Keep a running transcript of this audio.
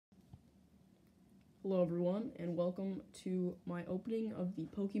Hello everyone, and welcome to my opening of the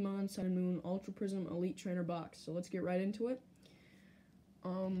Pokemon Sun and Moon Ultra Prism Elite Trainer box. So let's get right into it.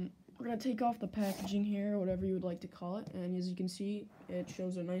 We're going to take off the packaging here, whatever you would like to call it, and as you can see, it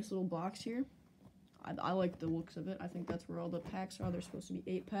shows a nice little box here. I like the looks of it. I think that's where all the packs are. There's supposed to be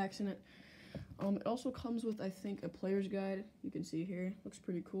 8 packs in it. It also comes with, I think, a player's guide. You can see here. Looks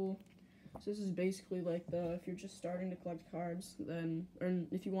pretty cool. So this is basically like if you're just starting to collect cards, then, or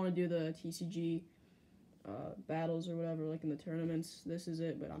if you want to do the TCG battles or whatever, like in the tournaments, this is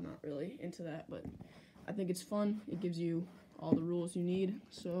it, but I'm not really into that, but I think it's fun. It gives you all the rules you need.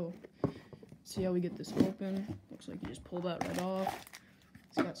 So see how we get this open. Looks like you just pull that right off.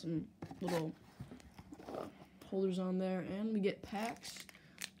 It's got some little holders on there, and we get packs.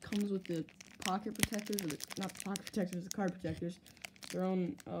 Comes with the pocket protectors, or not the pocket protectors, the card protectors. Their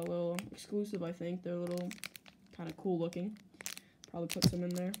own little exclusive, I think. They're a little kind of cool looking. Probably put some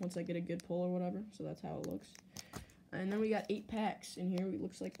in there once I get a good pull or whatever, so that's how it looks. And then we got 8 packs in here. It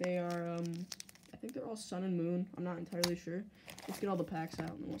looks like they are, I think they're all Sun and Moon. I'm not entirely sure. Let's get all the packs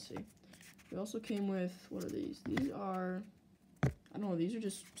out and then we'll see. We also came with, what are these? These are, I don't know, these are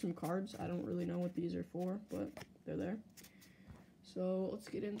just some cards. I don't really know what these are for, but they're there. So let's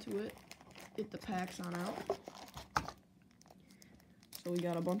get into it. Get the packs on out. So we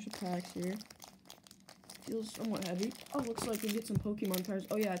got a bunch of packs here. Feels somewhat heavy. Oh, looks like we get some Pokemon cards.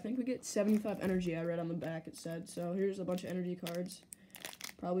 Oh yeah, I think we get 75 energy, I read on the back it said. So here's a bunch of energy cards.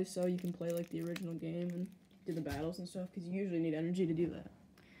 Probably so you can play like the original game and do the battles and stuff, because you usually need energy to do that.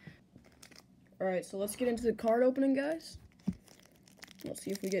 Alright, so let's get into the card opening, guys. Let's see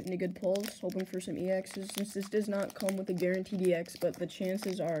if we get any good pulls. Hoping for some EXs, since this does not come with a guaranteed EX, but the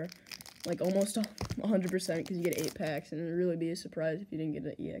chances are like almost 100% because you get 8 packs, and it would really be a surprise if you didn't get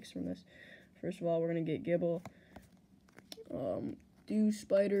an EX from this. First of all, we're going to get Gibble, Dew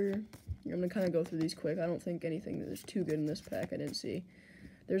Spider. I'm going to kind of go through these quick. I don't think anything that is too good in this pack I didn't see.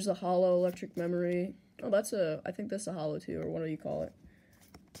 There's a Hollow Electric Memory. Oh, I think that's a Hollow too, or what do you call it?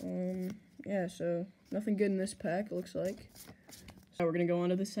 Yeah, so nothing good in this pack, it looks like. So we're going to go on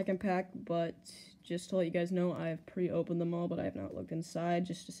to the second pack, but just to let you guys know, I have pre-opened them all, but I have not looked inside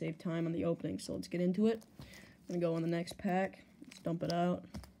just to save time on the opening. So let's get into it. I'm going to go on the next pack. Let's dump it out.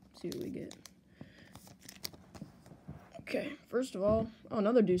 See what we get. Okay, first of all, oh,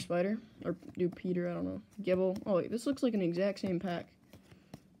 another Dew Spider, or Dew Peter, I don't know, Gibble. Oh, wait, this looks like an exact same pack.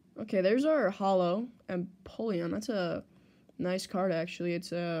 Okay, there's our Hollow and Polion. That's a nice card, actually.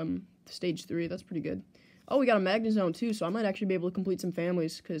 It's stage 3. That's pretty good. Oh, we got a Magnezone, too, so I might actually be able to complete some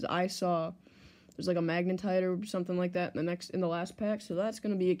families, because I saw there's like a Magnetite or something like that in the last pack, so that's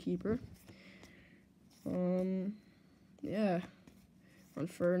going to be a keeper. Yeah.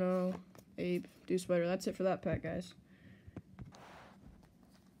 Inferno, Ape, Dew Spider. That's it for that pack, guys.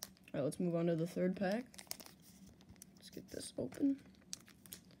 Alright, let's move on to the third pack. Let's get this open.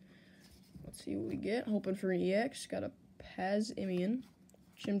 Let's see what we get. Hoping for an EX. Got a Pazimian,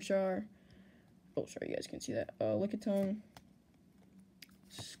 Chimchar. Oh, sorry, you guys can't see that. Lickitung,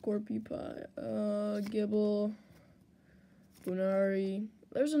 Scorpupie, Gibble, Bunari.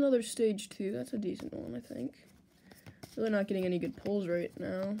 There's another stage 2. That's a decent one, I think. Really not getting any good pulls right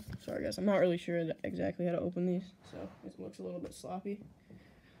now. Sorry, guys. I'm not really sure exactly how to open these, so it looks a little bit sloppy.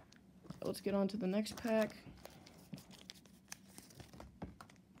 Let's get on to the next pack.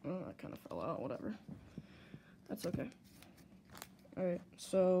 Oh, that kind of fell out. Whatever. That's okay. Alright,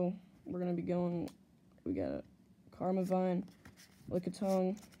 so we're going to be going. We got a Karmavine,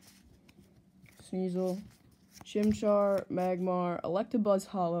 Lickitung, Sneasel, Chimchar, Magmar, Electabuzz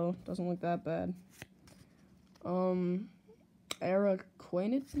Hollow. Doesn't look that bad.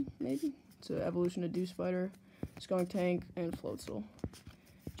 Araquanid, maybe? It's an evolution of Dew Spider, Skuntank, and Floatzel.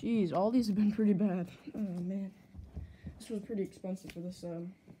 Jeez, all these have been pretty bad. Oh, man. This was pretty expensive for this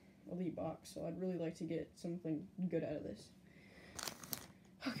elite box, so I'd really like to get something good out of this.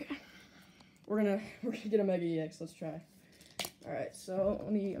 Okay. We're gonna get a Mega EX. Let's try. Alright, so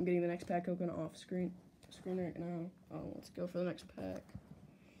I'm getting the next pack open off screen right now. Oh, let's go for the next pack.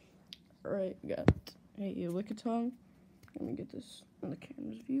 Alright, we got a Lickitung. Let me get this on the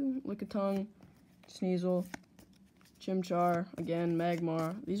camera's view. Lickitung, Sneasel, Chimchar, again,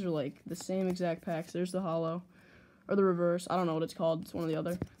 Magmar. These are like the same exact packs. There's the Hollow, or the reverse. I don't know what it's called. It's one or the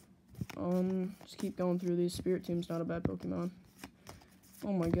other. Just keep going through these. Spirit Team's not a bad Pokemon.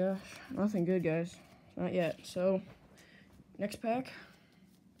 Oh my gosh, nothing good, guys. Not yet. So, next pack.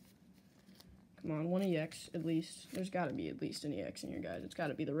 Come on, one EX at least. There's got to be at least an EX in here, guys. It's got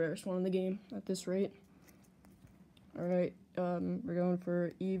to be the rarest one in the game at this rate. Alright, we're going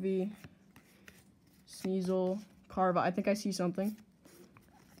for Eevee, Sneasel, Carva. I think I see something.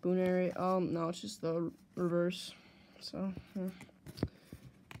 Boonary. No, it's just the reverse. So, yeah.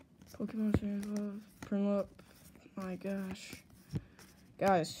 Pokemon Fans Love. Print up. My gosh.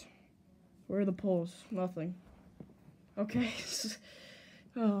 Guys, where are the pulls? Nothing. Okay.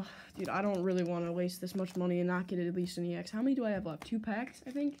 Oh, dude, I don't really want to waste this much money and not get at least an EX. How many do I have left? 2 packs,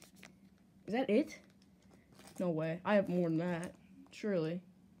 I think? Is that it? No way. I have more than that. Surely.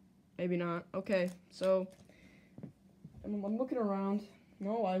 Maybe not. Okay, so I'm looking around.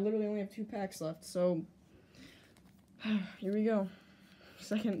 No, I literally only have 2 packs left, so here we go.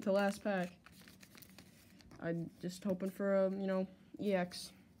 Second to last pack. I'm just hoping for a,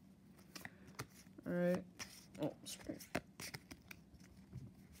 EX. Alright. Oh, spray.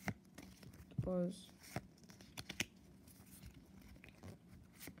 Buzz.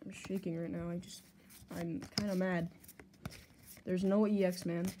 I'm shaking right now. I'm kind of mad. There's no EX,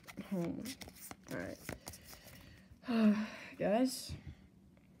 man. Oh. Alright. Guys.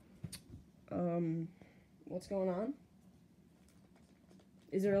 What's going on?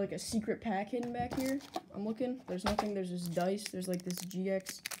 Is there like a secret pack hidden back here? I'm looking. There's nothing. There's this dice. There's like this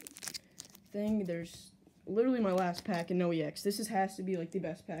GX thing. There's literally my last pack and no EX. This has to be like the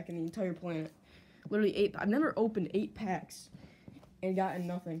best pack in the entire planet. Literally 8. I've never opened 8 packs and gotten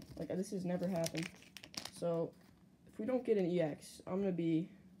nothing. Like, this has never happened. So, if we don't get an EX, I'm gonna be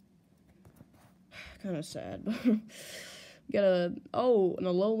kind of sad. We got an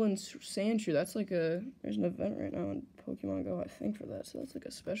Alolan Sandshrew. That's like there's an event right now in Pokemon Go, I think, for that. So that's like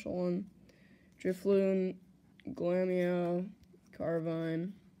a special one. Drifloon, Glameow,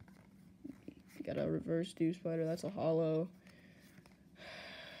 Carvine. Got a reverse Dew Spider. That's a holo.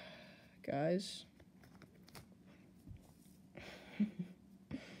 Guys.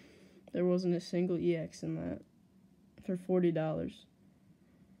 There wasn't a single EX in that for $40.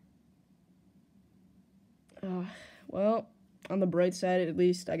 Well, on the bright side, at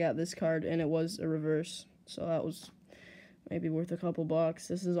least I got this card, and it was a reverse, so that was maybe worth a couple bucks.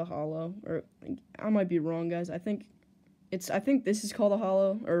 This is a holo, or I might be wrong, guys. I think this is called a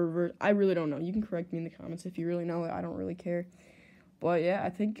holo or reverse. I really don't know. You can correct me in the comments if you really know it. I don't really care. But yeah, I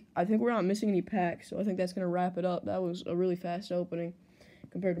think we're not missing any packs, so I think that's gonna wrap it up. That was a really fast opening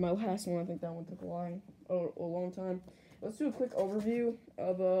compared to my last one. I think that one took a long time. Let's do a quick overview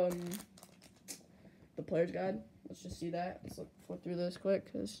of the player's guide. Let's just see that. Let's flip through this quick,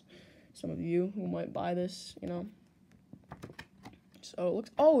 because some of you who might buy this, So it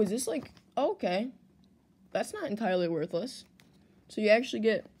looks. Oh, is this like? Okay, that's not entirely worthless. So you actually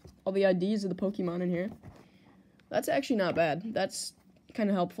get all the IDs of the Pokemon in here. That's actually not bad. That's kind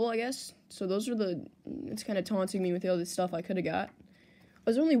of helpful, I guess. So those are it's kind of taunting me with all this stuff I could have got.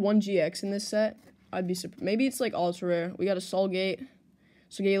 There's only 1 GX in this set. I'd be surprised. Maybe it's like ultra rare. We got a Solgaleo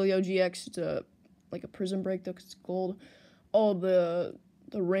GX. It's like a Prism break though, 'cause it's gold. Oh, the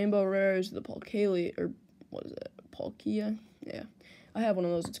rainbow rares, the Palkia, or what is it? Palkia? Yeah. I have one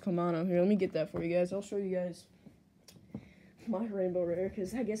of those. It's Kamano. Here, let me get that for you guys. I'll show you guys my rainbow rare,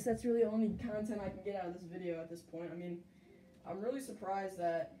 because I guess that's really the only content I can get out of this video at this point. I mean, I'm really surprised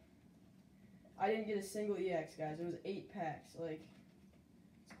that I didn't get a single EX, guys. It was 8 packs. Like,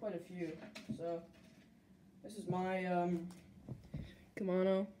 it's quite a few. So, this is my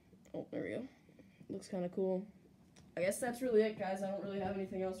Kamano. Oh, there we go. Looks kind of cool. I guess that's really it, guys. I don't really have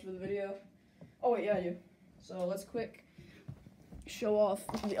anything else for the video. Oh, wait, yeah, I do. So, let's quick show off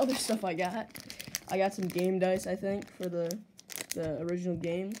the other stuff I got. I got some game dice, I think, for the original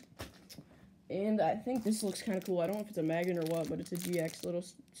game. And I think this looks kind of cool. I don't know if it's a magnet or what, but it's a GX little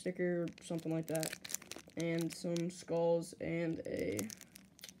sticker or something like that. And some skulls and a,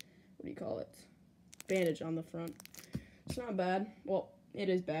 what do you call it? Bandage on the front. It's not bad. Well, it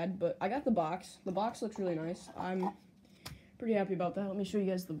is bad, but I got the box. The box looks really nice. I'm pretty happy about that. Let me show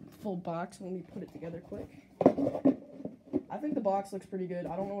you guys the full box. Let me put it together quick. I think the box looks pretty good.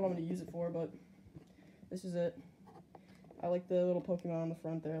 I don't know what I'm going to use it for, but this is it. I like the little Pokemon on the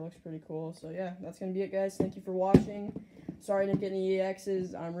front there. It looks pretty cool. So, yeah, that's going to be it, guys. Thank you for watching. Sorry I didn't get any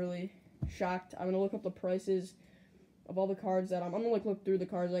EXs. I'm really shocked. I'm going to look up the prices of all the cards that I'm going to look through the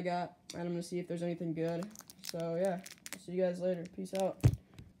cards I got, and I'm going to see if there's anything good. So, yeah. See you guys later. Peace out.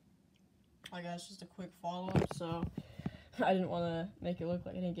 Hi, guys. Just a quick follow-up. So, I didn't want to make it look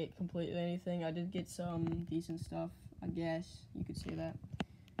like I didn't get completely anything. I did get some decent stuff, I guess. You could say that.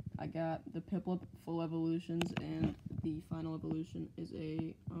 I got the Piplup full evolutions, and the final evolution is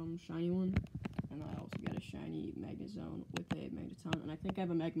a shiny one. And I also got a shiny Magnezone with a Magneton. And I think I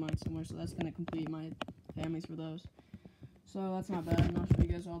have a Magmite somewhere, so that's going to complete my families for those. So that's not bad. And I'll show you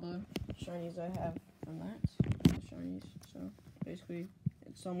guys all the shinies I have from that. The shinies. So basically,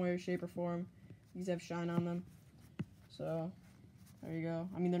 in some way, shape, or form, these have shine on them. So There you go.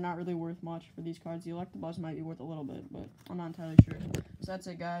 I mean, they're not really worth much for these cards. The Electabuzz might be worth a little bit, but I'm not entirely sure. So that's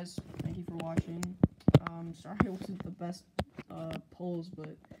it, guys. Thank you for watching. Sorry it wasn't the best pulls,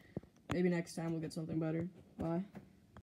 but maybe next time we'll get something better. Bye.